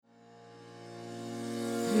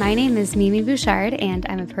My name is Mimi Bouchard, and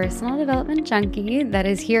I'm a personal development junkie that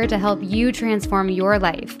is here to help you transform your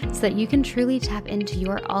life so that you can truly tap into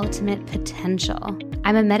your ultimate potential.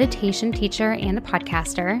 I'm a meditation teacher and a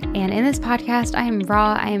podcaster, and in this podcast, I am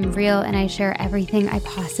raw, I am real, and I share everything I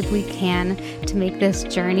possibly can to make this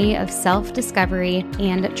journey of self-discovery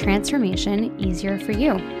and transformation easier for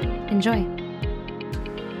you. Enjoy.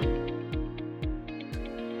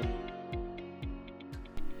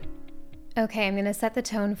 Okay, I'm going to set the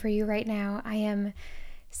tone for you right now. I am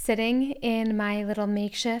sitting in my little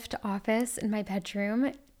makeshift office in my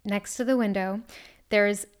bedroom next to the window.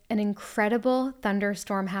 There's an incredible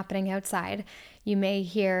thunderstorm happening outside. You may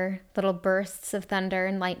hear little bursts of thunder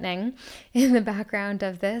and lightning in the background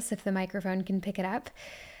of this if the microphone can pick it up.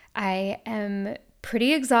 I am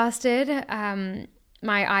pretty exhausted.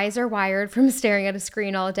 My eyes are wired from staring at a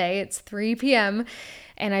screen all day. It's 3 p.m.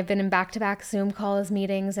 and I've been in back-to-back Zoom calls,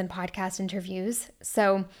 meetings, and podcast interviews.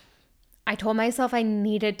 So I told myself I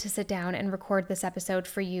needed to sit down and record this episode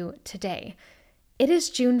for you today. It is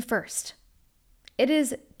June 1st. It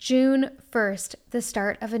is June 1st, the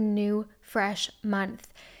start of a new, fresh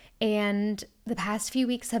month. And the past few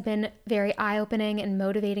weeks have been very eye-opening and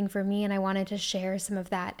motivating for me, and I wanted to share some of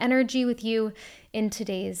that energy with you in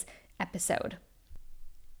today's episode.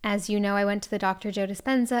 As you know, I went to the Dr. Joe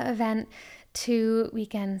Dispenza event 2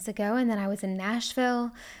 weekends ago, and then I was in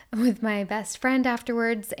Nashville with my best friend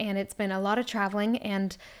afterwards, and it's been a lot of traveling,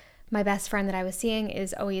 and my best friend that I was seeing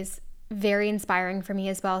is always very inspiring for me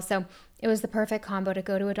as well. So it was the perfect combo to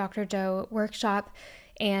go to a Dr. Joe workshop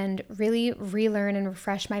and really relearn and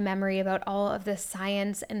refresh my memory about all of the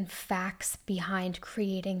science and facts behind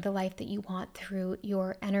creating the life that you want through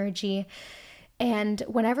your energy. And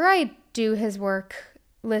whenever I do his work,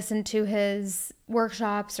 listen to his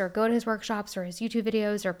workshops or go to his workshops or his YouTube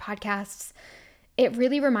videos or podcasts, it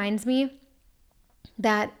really reminds me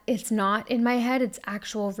that it's not in my head, it's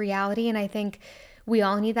actual reality. And I think we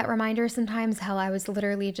all need that reminder sometimes. Hell, I was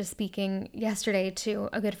literally just speaking yesterday to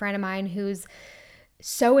a good friend of mine who's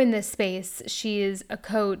so in this space. She is a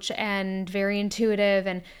coach and very intuitive,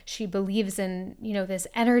 and she believes in, this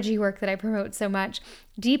energy work that I promote so much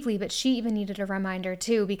deeply, but she even needed a reminder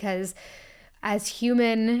too, because as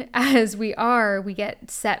human as we are, we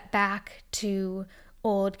get set back to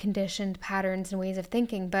old conditioned patterns and ways of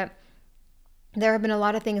thinking. But there have been a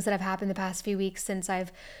lot of things that have happened the past few weeks since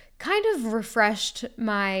I've kind of refreshed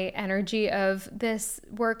my energy of this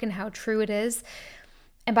work and how true it is.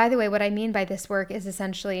 And by the way, what I mean by this work is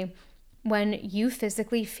essentially when you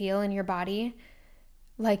physically feel in your body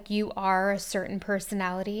like you are a certain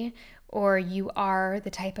personality, or you are the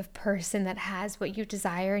type of person that has what you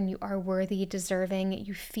desire and you are worthy, deserving,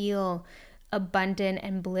 you feel abundant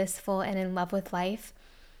and blissful and in love with life,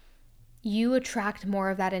 you attract more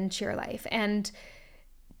of that into your life. And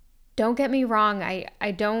don't get me wrong,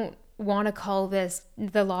 I don't want to call this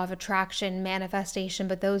the law of attraction, manifestation,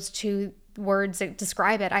 but those two words that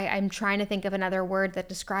describe it. I'm trying to think of another word that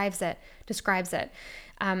describes it.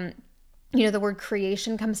 The word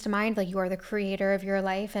creation comes to mind, like you are the creator of your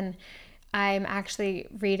life. And I'm actually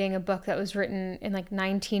reading a book that was written in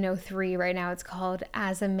 1903 right now. It's called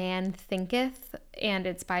As a Man Thinketh, and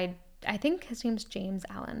it's by, I think his name's James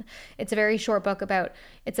Allen. It's a very short book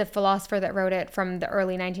it's a philosopher that wrote it from the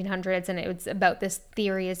early 1900s, and it's about this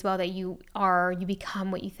theory as well that you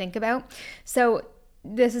become what you think about. So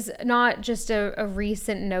this is not just a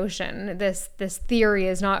recent notion. This theory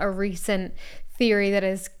is not a recent theory that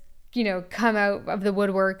has come out of the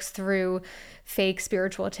woodworks through fake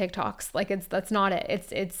spiritual TikToks. That's not it.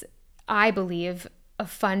 It's I believe a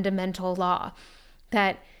fundamental law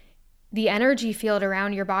that the energy field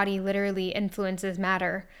around your body literally influences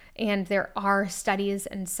matter. And there are studies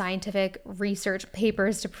and scientific research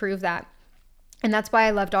papers to prove that. And that's why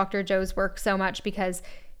I love Dr. Joe's work so much, because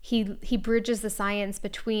he bridges the science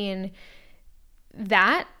between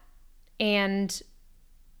that and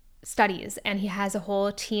studies, and he has a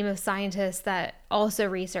whole team of scientists that also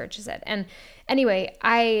researches it. And anyway,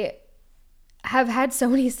 I have had so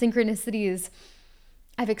many synchronicities.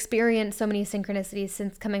 I've experienced so many synchronicities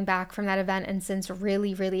since coming back from that event and since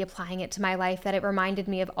really, really applying it to my life, that it reminded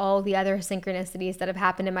me of all the other synchronicities that have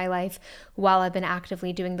happened in my life while I've been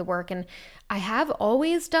actively doing the work. And I have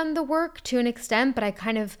always done the work to an extent, but I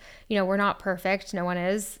kind of, we're not perfect. No one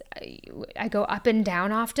is. I go up and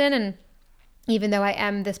down often, and even though I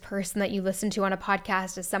am this person that you listen to on a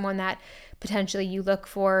podcast as someone that potentially you look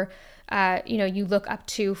for, you look up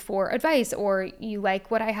to for advice, or you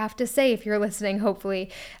like what I have to say if you're listening,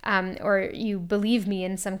 hopefully, or you believe me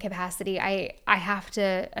in some capacity. I have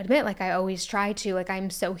to admit, like I always try to, like I'm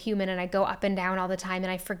so human and I go up and down all the time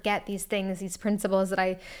and I forget these things, these principles that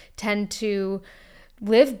I tend to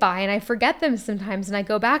live by, and I forget them sometimes and I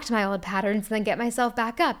go back to my old patterns and then get myself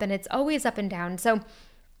back up, and it's always up and down. So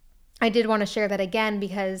I did want to share that again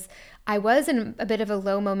because I was in a bit of a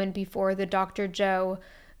low moment before the Dr. Joe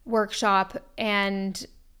workshop, and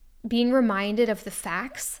being reminded of the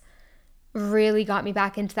facts really got me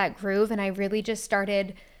back into that groove, and I really just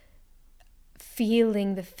started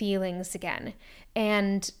feeling the feelings again.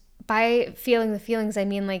 And by feeling the feelings, I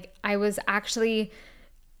mean like I was actually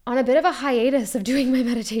on a bit of a hiatus of doing my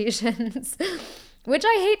meditations, which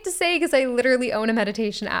I hate to say because I literally own a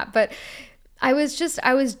meditation app, but I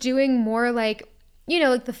was doing more like,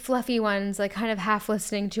 like the fluffy ones, like kind of half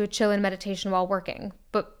listening to a chill-in meditation while working.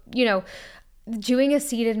 But, doing a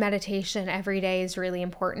seated meditation every day is really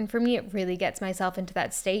important for me. It really gets myself into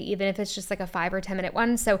that state, even if it's just like a 5 or 10 minute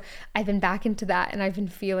one. So I've been back into that and I've been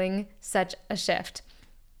feeling such a shift.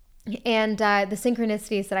 And the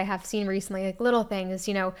synchronicities that I have seen recently, like little things,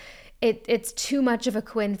 it's too much of a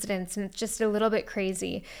coincidence and it's just a little bit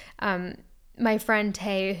crazy. My friend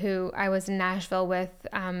Tay, who I was in Nashville with,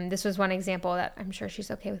 this was one example that I'm sure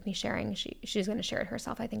she's okay with me sharing. She's going to share it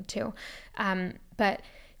herself, I think, too. But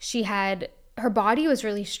her body was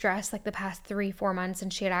really stressed like the past 3-4 months,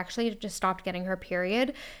 and she had actually just stopped getting her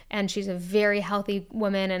period. And she's a very healthy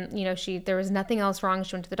woman, and there was nothing else wrong.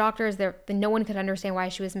 She went to the doctors. No one could understand why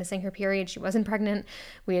she was missing her period. She wasn't pregnant.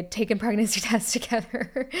 We had taken pregnancy tests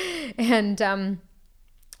together, and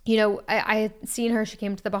I had seen her. She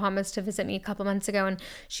came to the Bahamas to visit me a couple months ago, and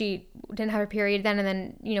she didn't have her period then. And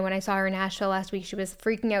then, when I saw her in Nashville last week, she was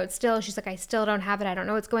freaking out still. She's like, I still don't have it. I don't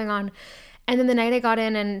know what's going on. And then the night I got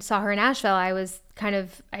in and saw her in Nashville, I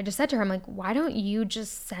just said to her, I'm like, why don't you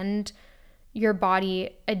just send your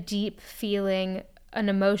body a deep feeling, an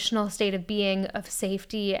emotional state of being, of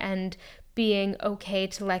safety and being okay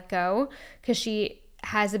to let go? Because she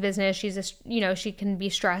has a business. She can be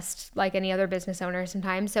stressed like any other business owner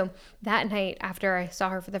sometimes. So that night after I saw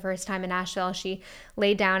her for the first time in Nashville, she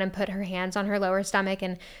laid down and put her hands on her lower stomach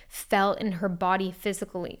and felt in her body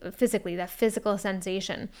physically, that physical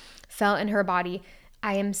sensation felt in her body.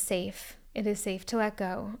 I am safe. It is safe to let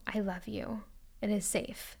go. I love you. It is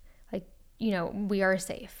safe. Like, we are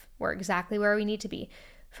safe. We're exactly where we need to be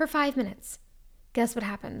for 5 minutes. Guess what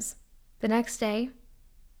happens? The next day,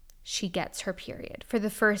 she gets her period for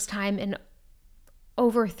the first time in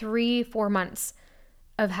over 3-4 months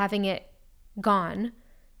of having it gone,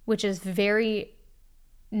 which is very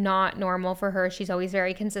not normal for her. She's always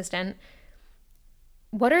very consistent.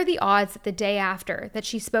 What are the odds that the day after that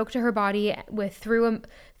she spoke to her body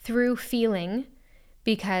through feeling,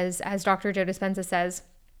 because as Dr. Joe Dispenza says,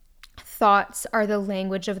 thoughts are the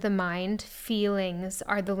language of the mind, feelings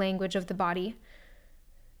are the language of the body.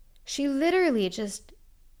 She literally just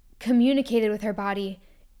communicated with her body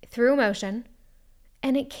through emotion,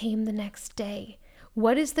 and it came the next day.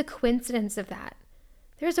 What is the coincidence of that?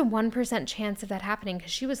 There's a 1% chance of that happening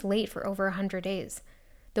because she was late for over 100 days.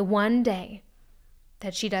 The one day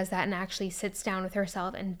that she does that and actually sits down with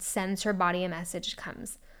herself and sends her body a message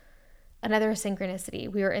comes. Another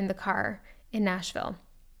synchronicity. We were in the car in Nashville.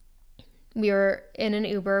 We were in an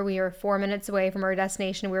Uber. We were 4 minutes away from our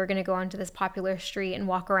destination. We were going to go onto this popular street and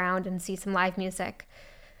walk around and see some live music.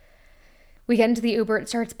 We get into the Uber, it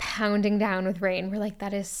starts pounding down with rain. We're like,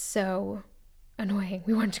 that is so annoying.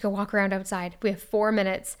 We wanted to go walk around outside. We have 4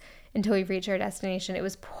 minutes until we reach our destination. It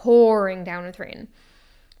was pouring down with rain.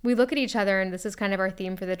 We look at each other, and this is kind of our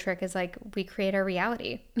theme for the trick, is like, we create our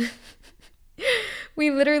reality.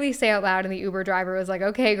 We literally say out loud, and the Uber driver was like,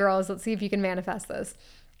 okay, girls, let's see if you can manifest this.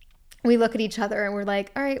 We look at each other and we're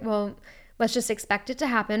like, all right, well, let's just expect it to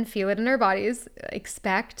happen, feel it in our bodies,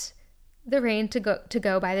 expect the rain to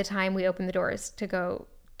go by the time we open the doors to go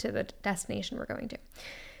to the destination we're going to.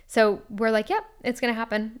 So we're like, yep, it's going to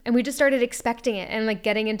happen. And we just started expecting it and like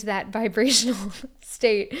getting into that vibrational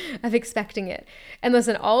state of expecting it. And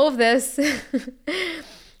listen, all of this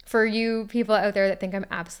for you people out there that think I'm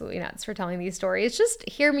absolutely nuts for telling these stories, just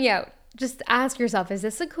hear me out. Just ask yourself, is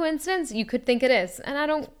this a coincidence? You could think it is. And I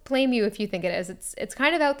don't blame you if you think it is. It's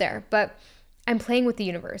kind of out there, but I'm playing with the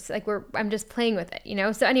universe. I'm just playing with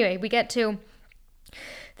it, So anyway, we get to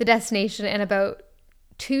the destination, and about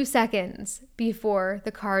 2 seconds before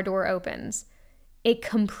the car door opens, it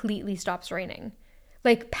completely stops raining.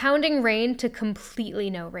 Like pounding rain to completely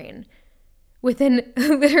no rain. within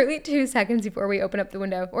literally 2 seconds before we open up the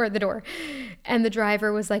window or the door. And the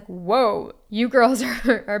driver was like, whoa, you girls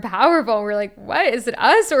are powerful. We're like, what? Is it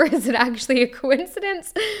us or is it actually a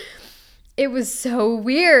coincidence? It was so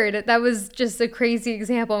weird. That was just a crazy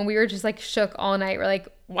example. And we were just like shook all night. We're like,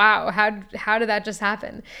 wow, how did that just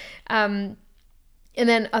happen? And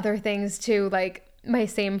then other things too, like my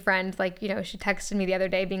same friend, like, you know, she texted me the other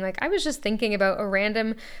day being like, I was just thinking about a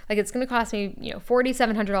random, like, it's going to cost me, you know,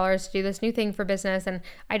 $4,700 to do this new thing for business. And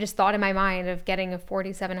I just thought in my mind of getting a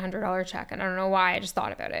 $4,700 check. And I don't know why, I just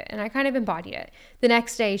thought about it. And I kind of embodied it. The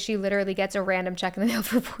next day, she literally gets a random check in the mail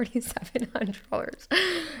for $4,700.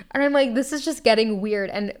 And I'm like, this is just getting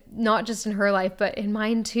weird. And not just in her life, but in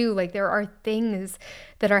mine too. Like, there are things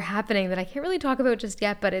that are happening that I can't really talk about just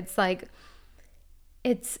yet, but it's like,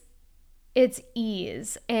 it's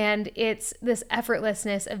ease and it's this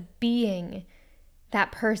effortlessness of being that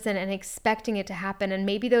person and expecting it to happen. And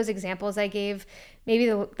maybe those examples I gave, maybe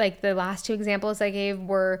the last 2 examples I gave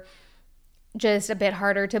were just a bit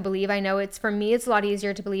harder to believe. I know for me, it's a lot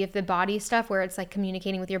easier to believe the body stuff where it's like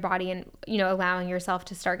communicating with your body and, you know, allowing yourself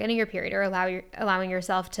to start getting your period or allowing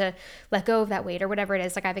yourself to let go of that weight or whatever it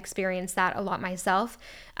is. Like I've experienced that a lot myself.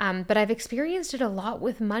 But I've experienced it a lot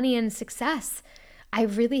with money and success. I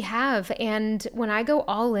really have. And when I go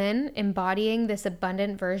all in, embodying this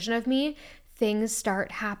abundant version of me, things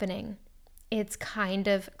start happening. It's kind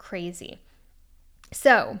of crazy.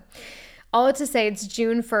 So, all to say, it's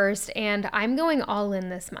June 1st, and I'm going all in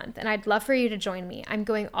this month, and I'd love for you to join me. I'm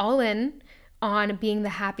going all in on being the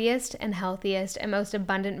happiest and healthiest and most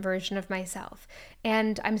abundant version of myself.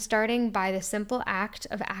 And I'm starting by the simple act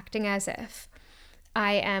of acting as if.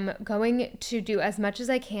 I am going to do as much as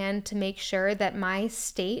I can to make sure that my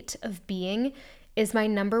state of being is my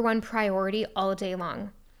number one priority all day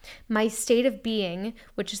long. My state of being,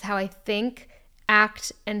 which is how I think,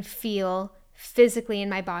 act, and feel physically in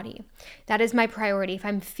my body. That is my priority. If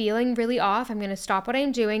I'm feeling really off, I'm going to stop what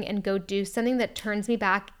I'm doing and go do something that turns me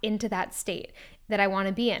back into that state that I want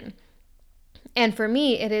to be in. And for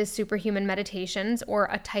me, it is superhuman meditations or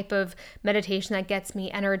a type of meditation that gets me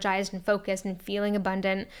energized and focused and feeling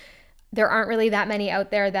abundant. There aren't really that many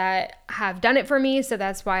out there that have done it for me. So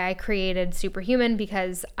that's why I created Superhuman,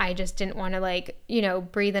 because I just didn't want to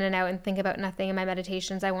breathe in and out and think about nothing in my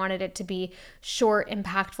meditations. I wanted it to be short,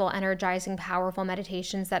 impactful, energizing, powerful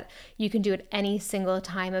meditations that you can do at any single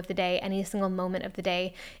time of the day, any single moment of the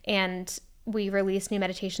day. And we release new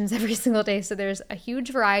meditations every single day. So there's a huge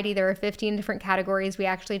variety. There are 15 different categories. We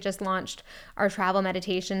actually just launched our travel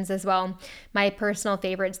meditations as well. My personal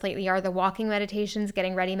favorites lately are the walking meditations,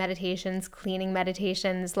 getting ready meditations, cleaning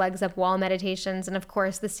meditations, legs up wall meditations, and of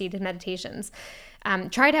course the seated meditations.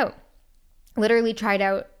 Try it out. Literally try it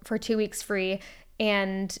out for 2 weeks free.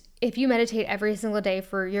 And if you meditate every single day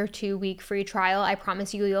for your 2-week free trial, I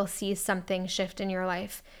promise you'll see something shift in your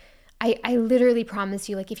life. I literally promise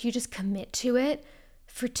you, like, if you just commit to it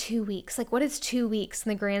for 2 weeks, like, what is 2 weeks in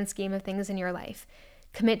the grand scheme of things in your life?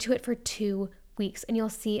 Commit to it for 2 weeks and you'll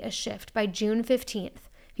see a shift. By June 15th,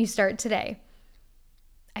 if you start today,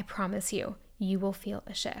 I promise you, you will feel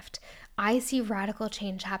a shift. I see radical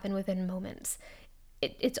change happen within moments.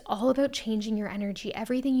 It's all about changing your energy.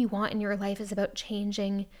 Everything you want in your life is about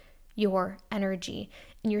changing your energy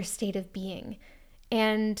and your state of being.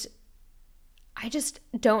 And I just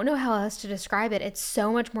don't know how else to describe it. It's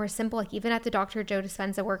so much more simple. Like even at the Dr. Joe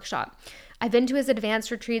Dispenza workshop, I've been to his advanced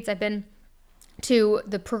retreats. I've been to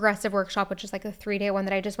the progressive workshop, which is like a 3-day one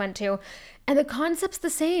that I just went to. And the concept's the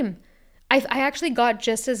same. I actually got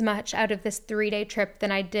just as much out of this 3-day trip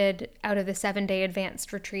than I did out of the 7-day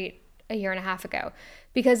advanced retreat a year and a half ago,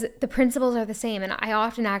 because the principles are the same. And I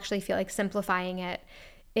often actually feel like simplifying it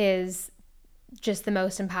is just the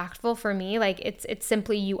most impactful for me. Like it's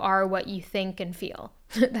simply, you are what you think and feel.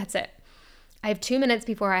 That's it. I have 2 minutes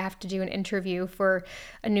before I have to do an interview for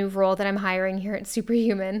a new role that I'm hiring here at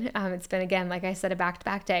Superhuman. It's been, again, like I said, a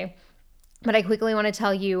back-to-back day. But I quickly want to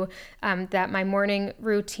tell you that my morning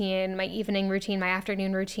routine, my evening routine, my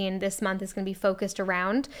afternoon routine this month is going to be focused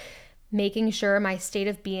around making sure my state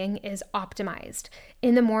of being is optimized.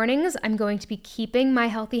 In the mornings, I'm going to be keeping my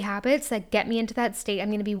healthy habits that get me into that state. I'm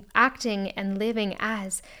going to be acting and living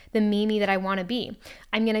as the Mimi that I want to be.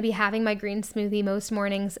 I'm going to be having my green smoothie most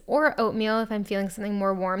mornings, or oatmeal if I'm feeling something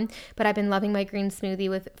more warm. But I've been loving my green smoothie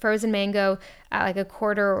with frozen mango, like a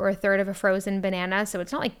quarter or a third of a frozen banana. So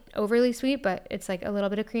it's not like overly sweet, but it's like a little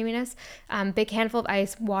bit of creaminess. Big handful of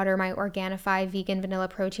ice, water, my Organifi vegan vanilla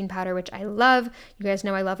protein powder, which I love. You guys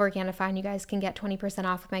know I love Organifi. Organifi, and you guys can get 20%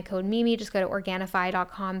 off with my code Mimi. Just go to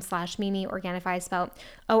Organifi.com/Mimi. Organifi is spelled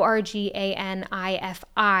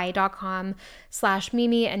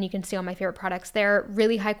Organifi.com/Mimi, and you can see all my favorite products there.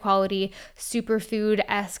 Really high quality,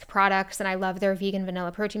 superfood-esque products, and I love their vegan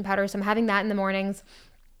vanilla protein powder. So I'm having that in the mornings.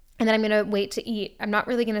 And then I'm going to wait to eat. I'm not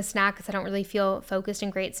really going to snack because I don't really feel focused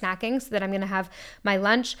and great snacking. So that I'm going to have my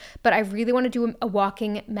lunch. But I really want to do a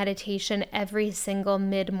walking meditation every single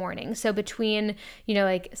mid-morning. So between,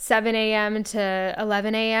 like 7 a.m. to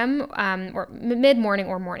 11 a.m. Or mid-morning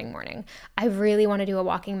or morning. I really want to do a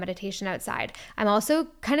walking meditation outside. I'm also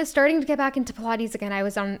kind of starting to get back into Pilates again. I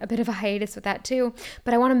was on a bit of a hiatus with that too.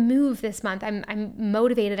 But I want to move this month. I'm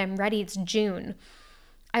motivated. I'm ready. It's June.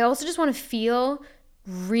 I also just want to feel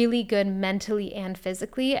really good mentally and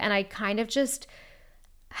physically. And I kind of just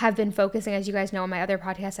have been focusing, as you guys know, on my other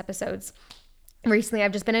podcast episodes. Recently,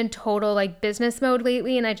 I've just been in total business mode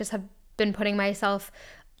lately. And I just have been putting myself,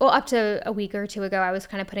 up to a week or two ago, I was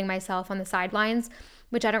kind of putting myself on the sidelines,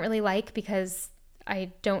 which I don't really like because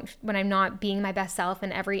when I'm not being my best self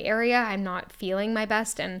in every area, I'm not feeling my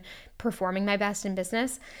best and performing my best in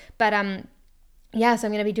business. But, yeah, so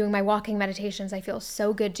I'm going to be doing my walking meditations. I feel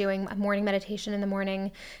so good doing a morning meditation in the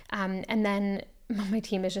morning. And then my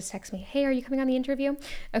team is just texting me, hey, are you coming on the interview?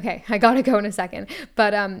 Okay, I got to go in a second.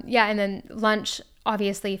 But yeah, and then lunch,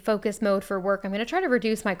 obviously focus mode for work. I'm going to try to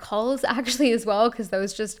reduce my calls actually as well, because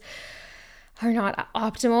those just are not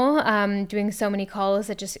optimal. Doing so many calls,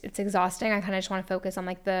 it's exhausting. I kind of just want to focus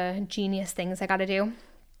on the genius things I got to do.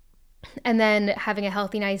 And then having a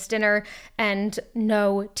healthy, nice dinner and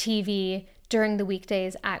no TV during the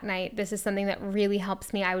weekdays at night. This is something that really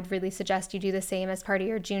helps me. I would really suggest you do the same as part of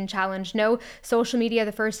your June challenge. No social media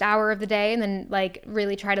the first hour of the day, and then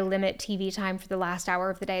really try to limit TV time for the last hour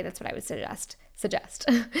of the day. That's what I would suggest.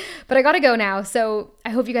 But I gotta go now. So I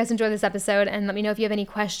hope you guys enjoy this episode, and let me know if you have any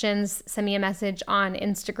questions. Send me a message on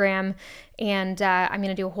Instagram, and I'm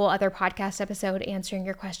gonna do a whole other podcast episode answering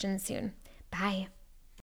your questions soon. Bye.